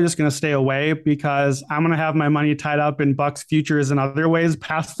 I'm probably just going to stay away because I'm going to have my money tied up in Bucks futures and other ways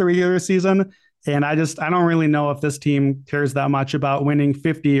past the regular season. And I don't really know if this team cares that much about winning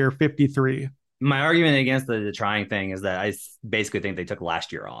 50 or 53. My argument against the trying thing is that I basically think they took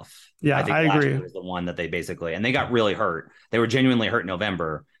last year off. Yeah, I think I last agree. year was the one that they basically, and they got really hurt. They were genuinely hurt in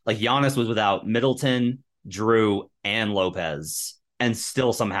November. Like Giannis was without Middleton, Drew, and Lopez, and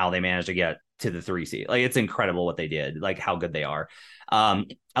still somehow they managed to get to the 3 seed. Like, it's incredible what they did, like how good they are. I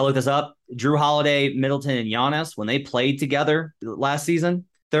looked this up. Drew Holiday, Middleton, and Giannis, when they played together last season,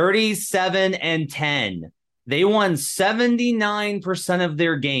 37-10. They won 79% of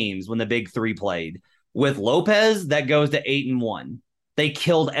their games when the big three played. With Lopez, that goes to 8-1. They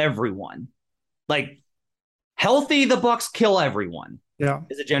killed everyone. Like, healthy, the Bucks kill everyone. Yeah,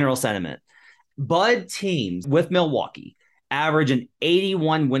 is a general sentiment. Bud teams with Milwaukee average an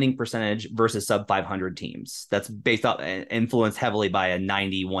 81 winning percentage versus sub 500 teams. That's based off influenced heavily by a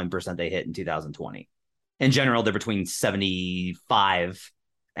 91% they hit in 2020. In general, they're between 75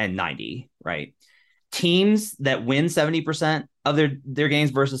 and 90, right? Teams that win 70% of their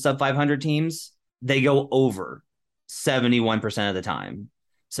games versus sub 500 teams, they go over 71% of the time.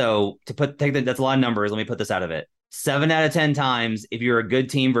 So that's a lot of numbers. Let me put this out of it. 7 out of 10 times, if you're a good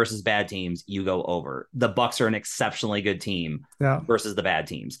team versus bad teams, you go over. The Bucks are an exceptionally good team versus the bad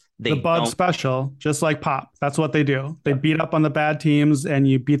teams. The Bud special, just like Pop. That's what they do. They beat up on the bad teams and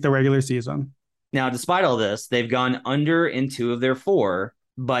you beat the regular season. Now, despite all this, they've gone under in 2 of their 4,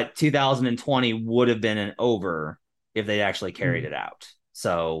 but 2020 would have been an over if they actually carried it out.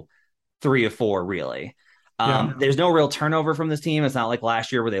 So 3 of 4, really. There's no real turnover from this team. It's not like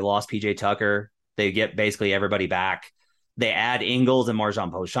last year where they lost PJ Tucker. They get basically everybody back. They add Ingles and MarJon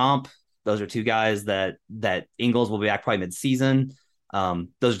Beauchamp. Those are 2 guys that Ingles will be back probably mid-season.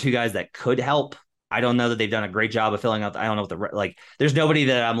 Those are 2 guys that could help. I don't know that they've done a great job of filling out. I don't know what there's nobody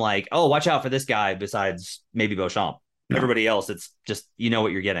that I'm like, oh, watch out for this guy besides maybe Beauchamp. No. Everybody else, it's just, you know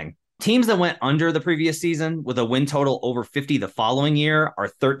what you're getting. Teams that went under the previous season with a win total over 50 the following year are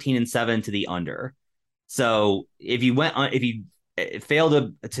 13-7 to the under. So if you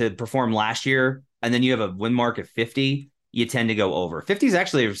failed to perform last year and then you have a win mark of 50, you tend to go over. 50 is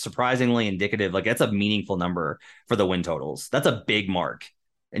actually surprisingly indicative. Like, that's a meaningful number for the win totals. That's a big mark.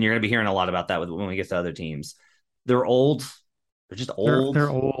 And you're going to be hearing a lot about that when we get to other teams. They're old. They're just old. They're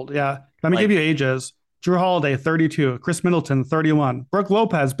old. Yeah. Let me give you ages. Drew Holiday, 32. Chris Middleton, 31. Brook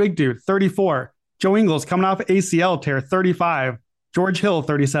Lopez, big dude, 34. Joe Ingles coming off ACL tear, 35. George Hill,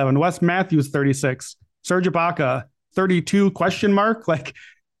 37. Wes Matthews, 36. Serge Ibaka, 32 question mark. Like,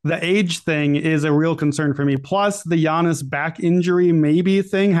 the age thing is a real concern for me. Plus the Giannis back injury maybe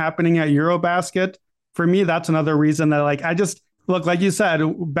thing happening at Eurobasket. For me, that's another reason that, like, I just look, like you said,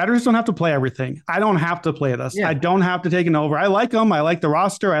 bettors don't have to play everything. I don't have to play this. Yeah. I don't have to take an over. I like him. I like the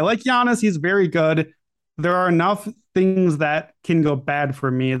roster. I like Giannis. He's very good. There are enough things that can go bad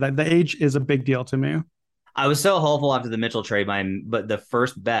for me that the age is a big deal to me. I was so hopeful after the Mitchell trade, but the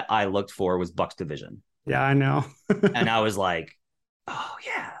first bet I looked for was Bucks division. Yeah, I know. And I was like, oh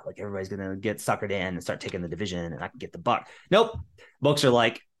yeah, like everybody's gonna get suckered in and start taking the division, and I can get the Buck. Nope. Books are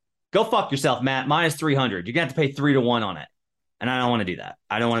like, go fuck yourself, Matt. Minus 300. You're gonna have to pay 3-1 on it, and I don't want to do that.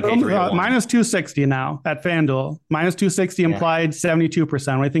 I don't want to pay 3-1. Minus 260 now at FanDuel. Minus 260 implied 72%. What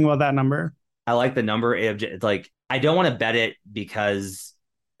do you think about that number? I like the number. It's like I don't want to bet it because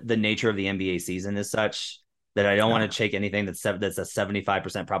the nature of the NBA season is such that I don't want to take anything that's a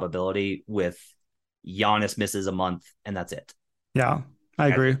 75% probability with Giannis misses a month and that's it. Yeah, I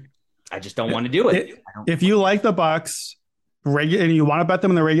agree. I just don't want to do it. If you like the Bucks and you want to bet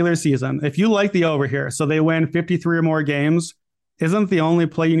them in the regular season, if you like the over here, so they win 53 or more games, isn't the only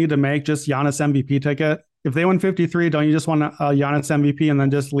play you need to make just Giannis MVP ticket? If they win 53, don't you just want a Giannis MVP and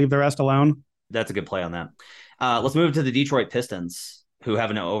then just leave the rest alone? That's a good play on that. Let's move to the Detroit Pistons, who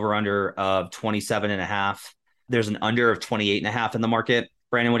have an over-under of 27.5. There's an under of 28.5 in the market.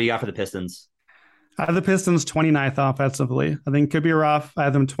 Brandon, what do you got for the Pistons? I have the Pistons 29th offensively. I think it could be rough. I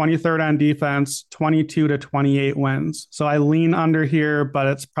have them 23rd on defense, 22 to 28 wins. So I lean under here, but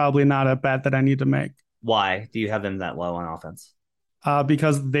it's probably not a bet that I need to make. Why do you have them that low on offense?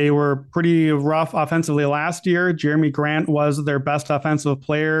 Because they were pretty rough offensively last year. Jeremy Grant was their best offensive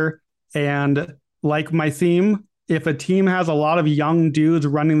player. And like my theme, if a team has a lot of young dudes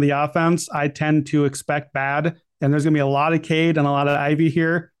running the offense, I tend to expect bad. And there's going to be a lot of Cade and a lot of Ivy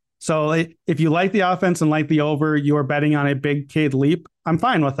here. So if you like the offense and like the over, you are betting on a big Cade leap. I'm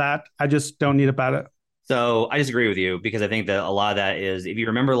fine with that. I just don't need to bet it. So I disagree with you because I think that a lot of that is, if you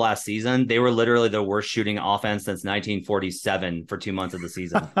remember last season, they were literally the worst shooting offense since 1947 for 2 months of the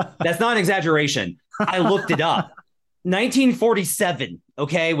season. That's not an exaggeration. I looked it up. 1947,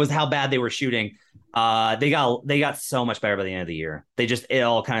 okay, was how bad they were shooting. They got so much better by the end of the year. It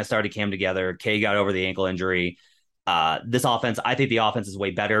all kind of started to come together. Kay got over the ankle injury. This offense, I think the offense is way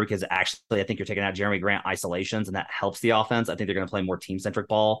better because actually I think you're taking out Jeremy Grant isolations and that helps the offense. I think they're going to play more team-centric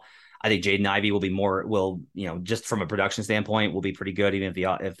ball. I think Jaden Ivey will just from a production standpoint, will be pretty good, even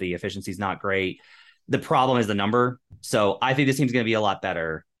if the efficiency is not great. The problem is the number. So I think this team's going to be a lot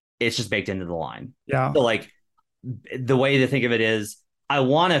better. It's just baked into the line. Yeah. So like the way to think of it is I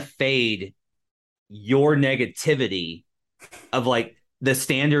want to fade your negativity of like the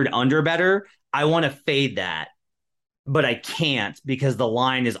standard under better. I want to fade that, but I can't because the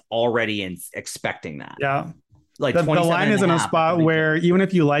line is already expecting that. Yeah. Like the line is in a spot where even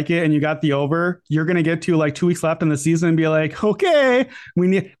if you like it and you got the over, you're going to get to like 2 weeks left in the season and be like, okay, we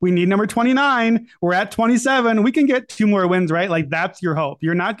need number 29. We're at 27. We can get 2 more wins, right? Like that's your hope.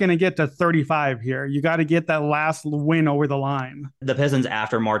 You're not going to get to 35 here. You got to get that last win over the line. The Pistons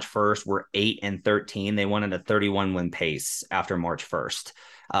after March 1st were 8-13. They won at a 31 win pace after March 1st.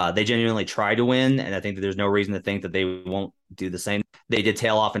 They genuinely tried to win, and I think that there's no reason to think that they won't do the same. They did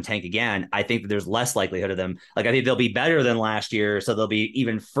tail off and tank again. I think that there's less likelihood of them. Like, I think they'll be better than last year, so they'll be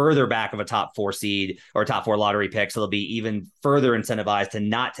even further back of a top 4 seed or top 4 lottery pick, so they'll be even further incentivized to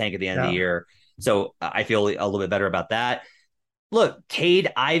not tank at the end of the year. So I feel a little bit better about that. Look,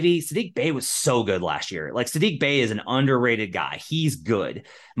 Cade, Ivy, Saddiq Bey was so good last year. Like, Saddiq Bey is an underrated guy. He's good.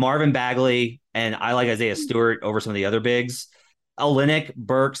 Marvin Bagley, and I like Isaiah Stewart over some of the other bigs. Olynyk,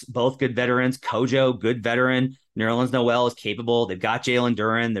 Burks, both good veterans. Kojo, good veteran. Nerlens Noel is capable. They've got Jalen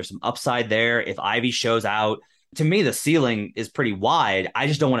Duren. There's some upside there. If Ivy shows out, to me, the ceiling is pretty wide. I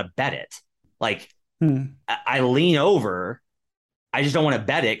just don't want to bet it. Like, I lean over. I just don't want to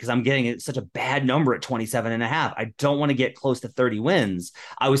bet it because I'm getting such a bad number at 27.5. I don't want to get close to 30 wins.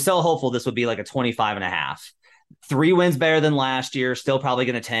 I was so hopeful this would be like a 25.5. 3 wins better than last year, still probably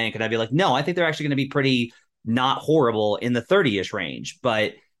going to tank. And I'd be like, no, I think they're actually going to be pretty not horrible in the 30-ish range.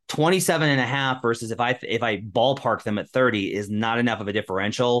 But 27.5 versus if I ballpark them at 30 is not enough of a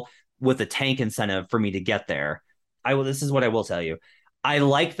differential with a tank incentive for me to get there. This is what I will tell you. I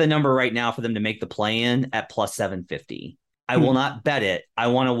like the number right now for them to make the play-in at plus 750. I will not bet it. I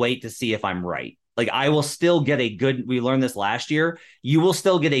want to wait to see if I'm right. Like, I will still get a good, we learned this last year, you will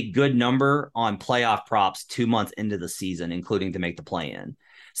still get a good number on playoff props 2 months into the season, including to make the play-in.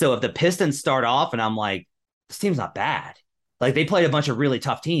 So if the Pistons start off and I'm like, this team's not bad. Like, they played a bunch of really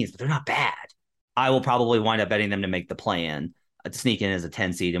tough teams, but they're not bad. I will probably wind up betting them to make the play-in, to sneak in as a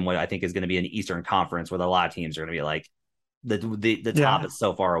 10 seed in what I think is going to be an Eastern Conference where a lot of teams are going to be like, the top is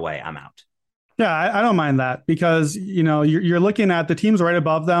so far away, I'm out. Yeah, I don't mind that because, you're looking at the teams right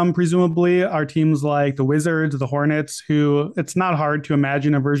above them, presumably, are teams like the Wizards, the Hornets, who it's not hard to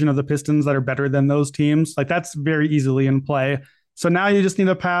imagine a version of the Pistons that are better than those teams. Like, that's very easily in play. So now you just need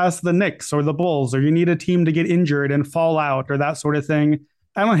to pass the Knicks or the Bulls, or you need a team to get injured and fall out or that sort of thing.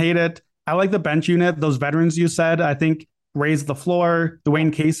 I don't hate it. I like the bench unit. Those veterans you said, I think raise the floor.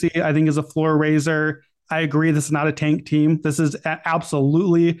 Dwayne Casey, I think, is a floor raiser. I agree. This is not a tank team. This is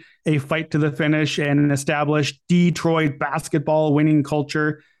absolutely a fight to the finish and an established Detroit basketball winning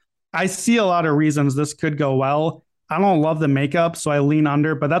culture. I see a lot of reasons this could go well. I don't love the makeup, so I lean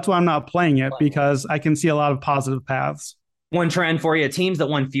under, but that's why I'm not playing it, because I can see a lot of positive paths. One trend for you, teams that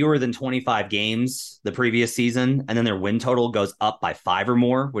won fewer than 25 games the previous season, and then their win total goes up by 5 or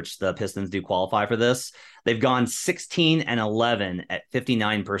more, which the Pistons do qualify for this. They've gone 16-11 at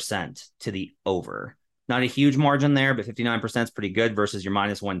 59% to the over. Not a huge margin there, but 59% is pretty good versus your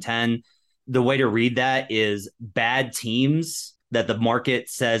minus 110. The way to read that is bad teams that the market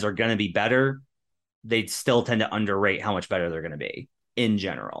says are going to be better, they still tend to underrate how much better they're going to be in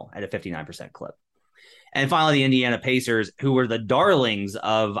general at a 59% clip. And finally, the Indiana Pacers, who were the darlings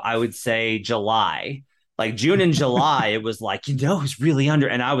of, I would say, July. Like June and July, it was like, it's really under.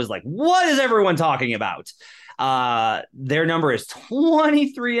 And I was like, what is everyone talking about? Their number is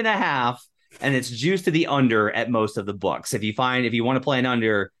 23.5, and it's juiced to the under at most of the books. If you want to play an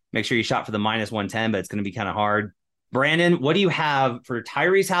under, make sure you shop for the minus 110, but it's going to be kind of hard. Brandon, what do you have for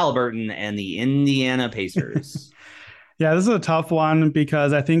Tyrese Halliburton and the Indiana Pacers? Yeah, this is a tough one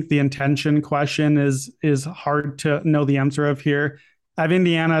because I think the intention question is hard to know the answer of here. I have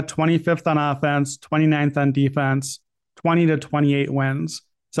Indiana 25th on offense, 29th on defense, 20-28 wins.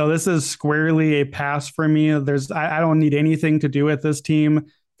 So this is squarely a pass for me. I don't need anything to do with this team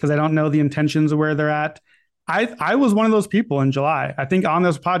because I don't know the intentions of where they're at. I was one of those people in July. I think on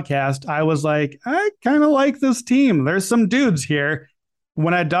this podcast, I was like, I kind of like this team. There's some dudes here.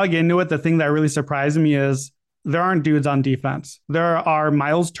 When I dug into it, the thing that really surprised me is there aren't dudes on defense. There are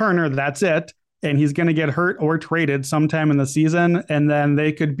Miles Turner, that's it. And he's going to get hurt or traded sometime in the season. And then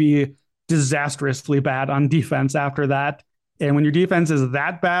they could be disastrously bad on defense after that. And when your defense is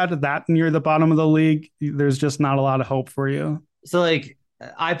that bad, that near the bottom of the league, there's just not a lot of hope for you. So like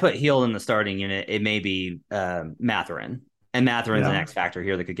I put Hield in the starting unit. It may be Mathurin. And Mathurin's an X factor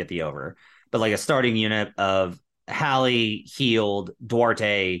here that could get the over. But like a starting unit of Hallie, Hield,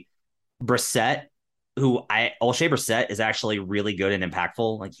 Duarte, Brissett, Olshey Brissett is actually really good and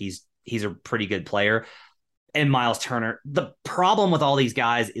impactful. Like he's a pretty good player. And Miles Turner. The problem with all these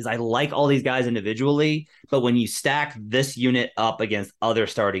guys is I like all these guys individually, but when you stack this unit up against other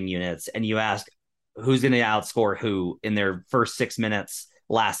starting units and you ask who's going to outscore who in their first 6 minutes,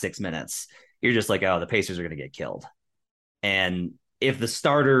 last 6 minutes, you're just like, oh, the Pacers are going to get killed. And if the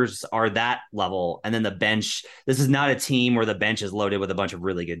starters are that level and then the bench, this is not a team where the bench is loaded with a bunch of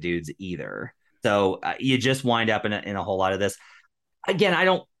really good dudes either. So you just wind up in a whole lot of this. Again, I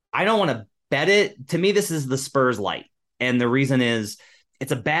don't want to bet it. To me, this is the Spurs light. And the reason is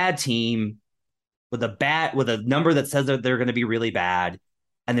it's a bad team with a number that says that they're going to be really bad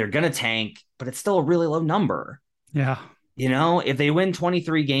and they're going to tank, but it's still a really low number. Yeah. If they win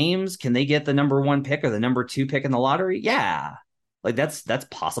 23 games, can they get the number 1 pick or the number 2 pick in the lottery? Yeah. Like that's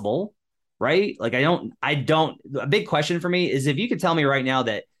possible, right? Like a big question for me is if you could tell me right now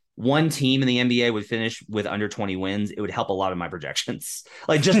that one team in the NBA would finish with under 20 wins, it would help a lot of my projections.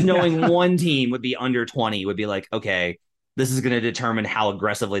 Like just knowing one team would be under 20 would be like, okay, this is going to determine how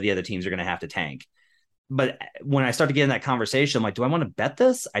aggressively the other teams are going to have to tank. But when I start to get in that conversation, I'm like, do I want to bet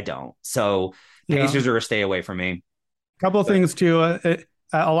this? I don't. So Pacers are a stay away from me. A couple of things too.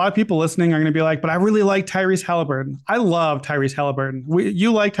 A lot of people listening are going to be like, but I really like Tyrese Halliburton. I love Tyrese Halliburton.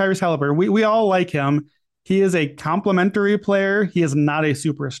 You like Tyrese Halliburton. We all like him. He is a complimentary player. He is not a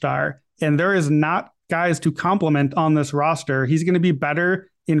superstar. And there is not guys to complement on this roster. He's going to be better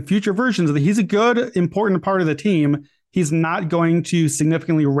in future versions. He's a good, important part of the team. He's not going to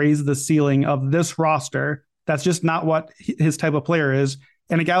significantly raise the ceiling of this roster. That's just not what his type of player is.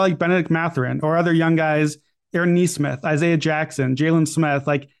 And a guy like Benedict Mathurin or other young guys, Aaron Nesmith, Isaiah Jackson, Jalen Smith,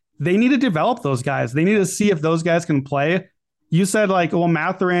 like they need to develop those guys. They need to see if those guys can play. You said like, well,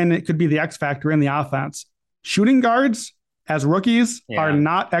 Mathurin, it could be the X factor in the offense. Shooting guards as rookies are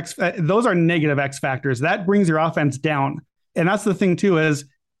not those are negative X factors. That brings your offense down. And that's the thing too, is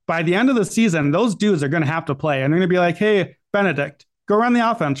by the end of the season, those dudes are going to have to play and they're going to be like, hey, Benedict, go run the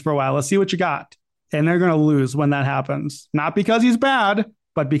offense for a while. Let's see what you got. And they're going to lose when that happens. Not because he's bad,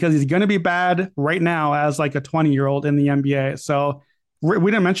 but because he's going to be bad right now as like a 20-year-old in the NBA. So we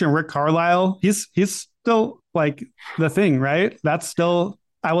didn't mention Rick Carlisle. He's still like the thing, right? That's still,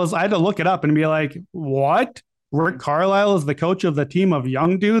 I had to look it up and be like, what? Rick Carlisle is the coach of the team of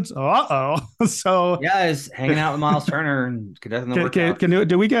young dudes? So yeah, he's hanging out with Miles Turner and conducting the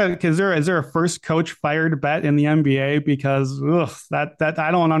workout. Is there a first coach fired bet in the NBA? Because that I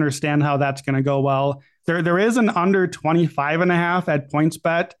don't understand how that's going to go well. There is an under 25.5 at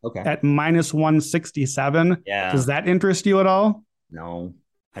PointsBet at minus 167. Yeah. Does that interest you at all? No,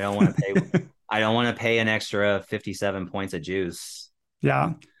 I don't want to pay. I don't want to pay an extra 57 points of juice.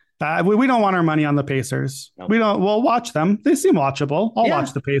 Yeah. We don't want our money on the Pacers. Nope. We'll watch them. They seem watchable. I'll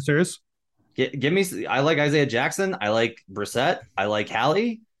watch the Pacers. Give me. I like Isaiah Jackson. I like Brissett. I like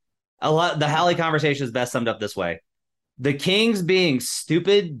Hallie. The Hallie conversation is best summed up this way: the Kings being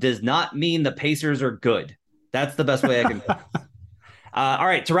stupid does not mean the Pacers are good. That's the best way I can. All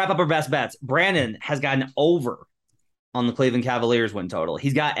right, to wrap up our best bets, Brandon has got an over on the Cleveland Cavaliers win total.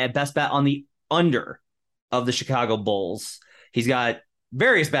 He's got a best bet on the under of the Chicago Bulls. He's got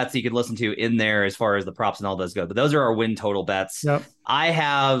various bets you could listen to in there as far as the props and all those go. But those are our win total bets. Yep. I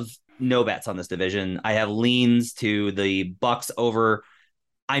have no bets on this division. I have leans to the Bucks over.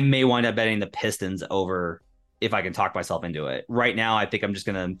 I may wind up betting the Pistons over if I can talk myself into it. Right now, I think I'm just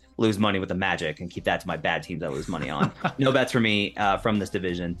going to lose money with the Magic and keep that to my bad teams I lose money on. No bets for me from this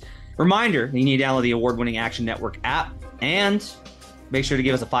division. Reminder, you need to download the award-winning Action Network app and make sure to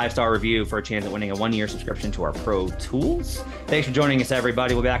give us a 5-star review for a chance at winning a 1-year subscription to our Pro Tools. Thanks for joining us,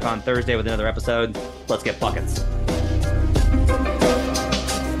 everybody. We'll be back on Thursday with another episode. Let's get buckets.